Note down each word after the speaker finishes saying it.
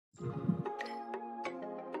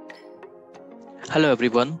Hello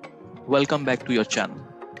everyone, welcome back to your channel.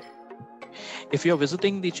 If you're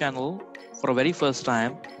visiting the channel for the very first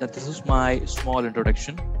time, then this is my small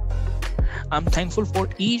introduction. I'm thankful for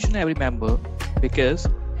each and every member because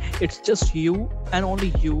it's just you and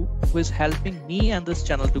only you who is helping me and this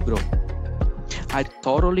channel to grow. I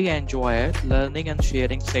thoroughly enjoy learning and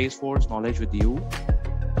sharing Salesforce knowledge with you.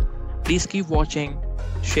 Please keep watching,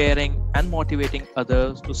 sharing and motivating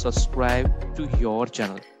others to subscribe to your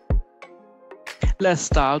channel. Let's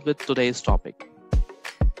start with today's topic.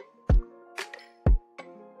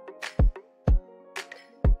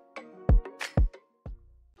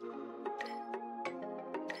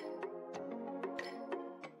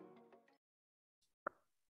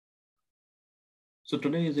 So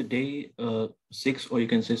today is a day 6, or you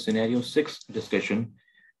can say scenario 6 discussion,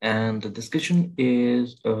 and the discussion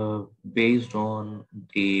is based on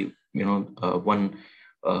the one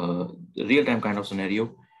real-time kind of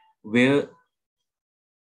scenario where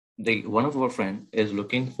the one of our friend is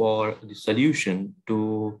looking for the solution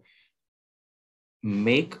to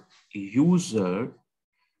make user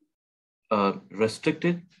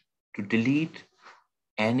restricted to delete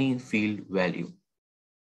any field value.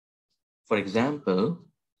 For example,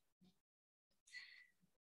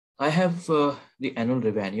 I have the annual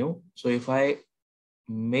revenue. So if I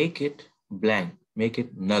make it blank, make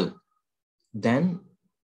it null, then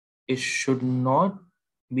it should not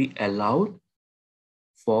be allowed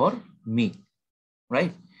for me,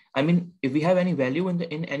 right? I mean, if we have any value in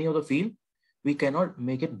any other field, we cannot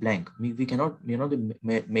make it blank. We cannot,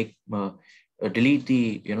 make delete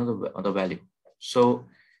the the value. So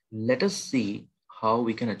let us see how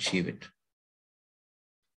we can achieve it.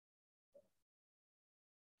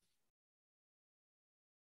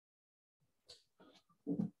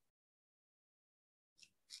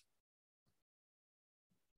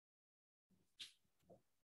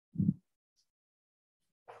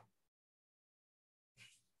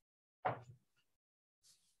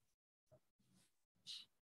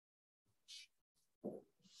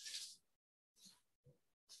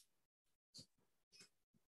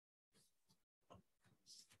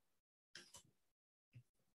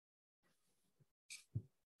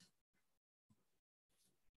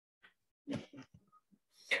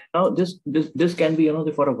 Now, this can be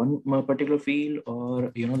for a one particular field,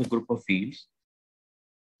 or the group of fields.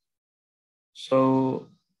 So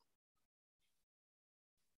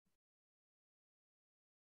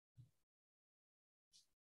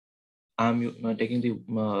I'm taking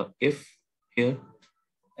the if here,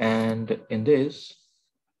 and in this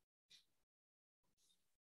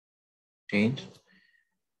change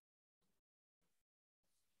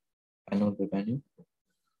annual revenue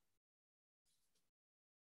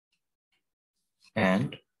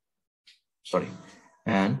and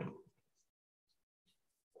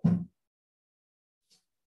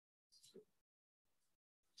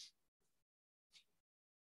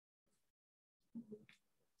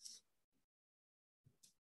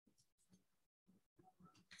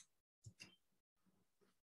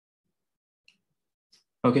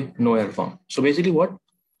okay, no error found. So basically, what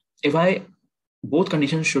if I both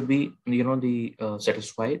conditions should be the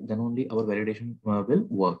satisfied, then only our validation will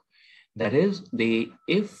work. That is, the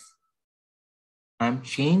if I'm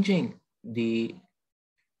changing the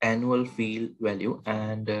annual field value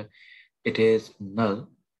and it is null,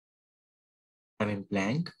 I mean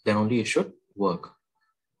blank, then only it should work.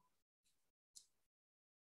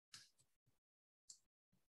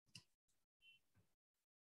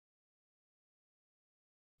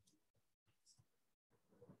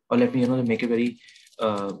 Or let me make it very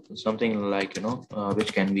something like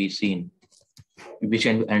which can be seen, which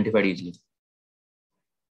can be identified easily.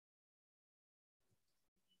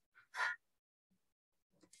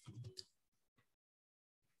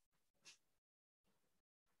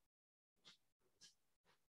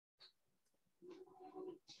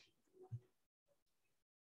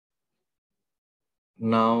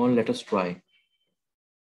 Now let us try.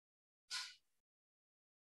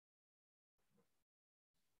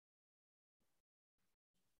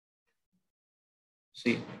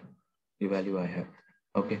 See the value I have.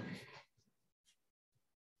 Okay.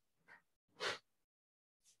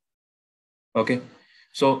 Okay.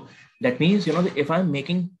 So that means, if I'm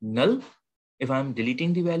making null, if I'm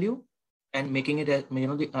deleting the value and making it as,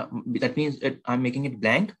 that means I'm making it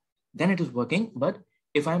blank, then it is working. But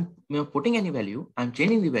if I'm putting any value, I'm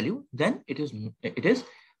changing the value, then it is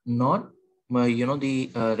not,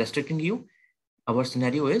 restricting you. Our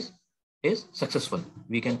scenario is successful.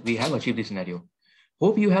 We have achieved the scenario.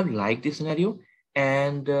 Hope you have liked this scenario,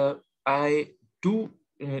 and I do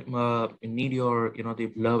need your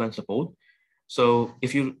the love and support. So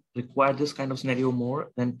if you require this kind of scenario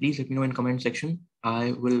more, then please let me know in comment section.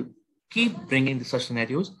 I will keep bringing such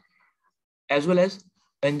scenarios, as well as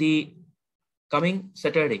in the coming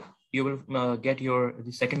Saturday, you will get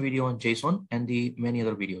the second video on JSON and the many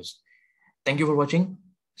other videos. Thank you for watching.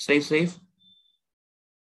 Stay safe.